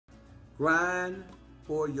Grind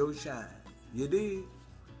for your shine. You dig?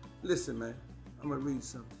 Listen, man, I'm going to read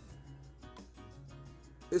something.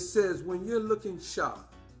 It says, when you're looking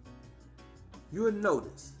sharp, you'll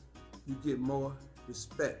notice you get more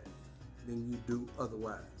respect than you do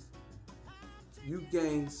otherwise. You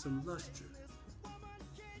gain some luster.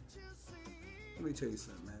 Let me tell you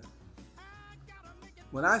something, man.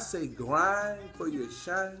 When I say grind for your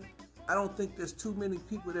shine, I don't think there's too many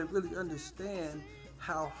people that really understand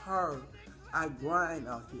how hard I grind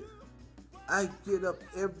out here. I get up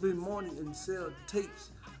every morning and sell tapes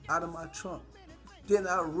out of my trunk. Then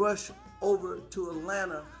I rush over to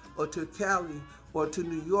Atlanta or to Cali or to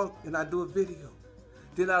New York and I do a video.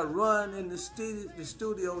 Then I run in the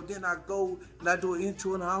studio, then I go and I do an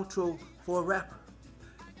intro and an outro for a rapper.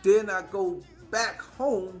 Then I go back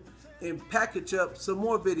home and package up some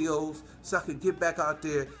more videos so I can get back out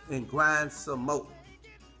there and grind some more.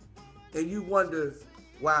 And you wonder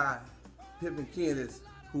why Pimpin Ken is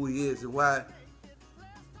who he is and why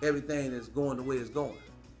everything is going the way it's going.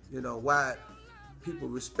 You know, why people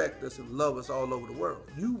respect us and love us all over the world.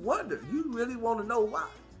 You wonder, you really want to know why.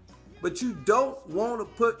 But you don't want to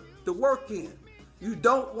put the work in. You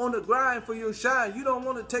don't want to grind for your shine. You don't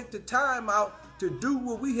want to take the time out to do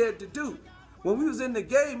what we had to do. When we was in the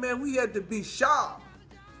game, man, we had to be sharp.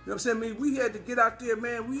 You know what I'm saying? I mean, we had to get out there,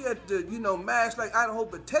 man. We had to, you know, mash like Idaho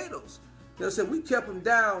potatoes. You know what I'm saying? We kept them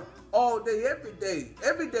down all day, every day.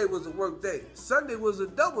 Every day was a work day. Sunday was a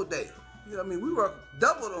double day. You know what I mean? We worked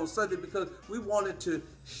double on Sunday because we wanted to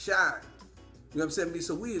shine. You know what I'm saying?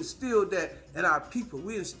 So we instilled that in our people.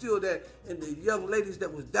 We instilled that in the young ladies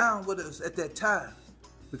that was down with us at that time.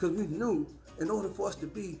 Because we knew in order for us to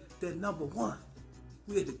be that number one,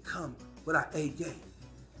 we had to come with our A game.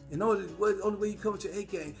 The only way you come with your A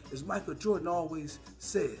game is Michael Jordan always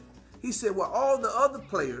said. He said, while all the other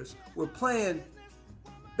players were playing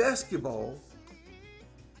basketball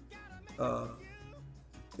and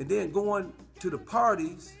then going to the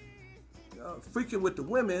parties, freaking with the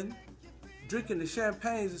women, drinking the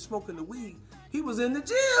champagnes and smoking the weed, he was in the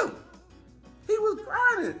gym. He was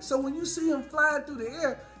grinding. So when you see him flying through the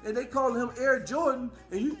air and they call him Air Jordan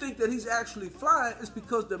and you think that he's actually flying, it's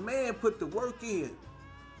because the man put the work in.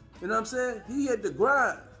 You know what I'm saying? He had to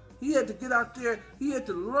grind. He had to get out there. He had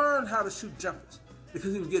to learn how to shoot jumpers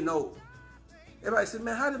because he was getting old. Everybody said,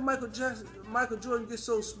 man, how did Michael Jordan get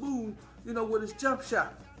so smooth, you know, with his jump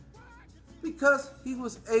shot? Because he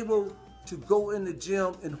was able to go in the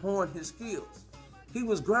gym and hone his skills. He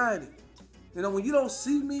was grinding. You know, when you don't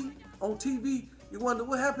see me on TV, you wonder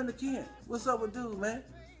what happened to Ken. What's up with dude, man?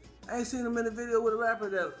 I ain't seen him in a video with a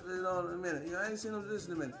rapper that, you know, in a minute. You know, I ain't seen him this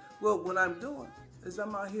in a minute. Well, what I'm doing is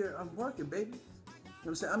I'm out here, I'm working, baby. You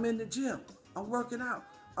know what I'm saying? I'm in the gym. I'm working out.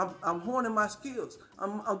 I'm honing my skills.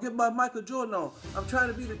 I'm getting my Michael Jordan on. I'm trying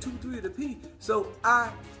to be the 2, 3 of the P so I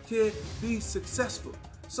can be successful.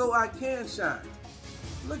 So I can shine.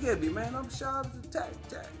 Look at me, man. I'm sharp as a tack.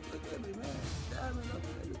 Look at me, man. Diamond up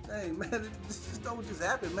and everything, man. This just don't just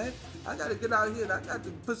happen, man. I got to get out here and I got to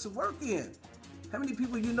put some work in. How many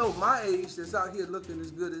people you know my age that's out here looking as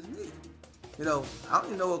good as me? You know, I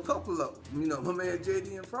only know a couple of them. You know, my man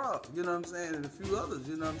JD and Frog, you know what I'm saying, and a few others,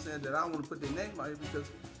 you know what I'm saying, that I don't want to put their name out here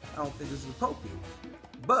because I don't think it's appropriate.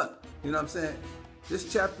 But, you know what I'm saying,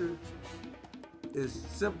 this chapter is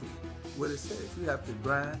simply what it says. You have to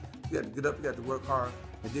grind, you have to get up, you have to work hard,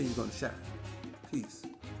 and then you're going to shine. Peace.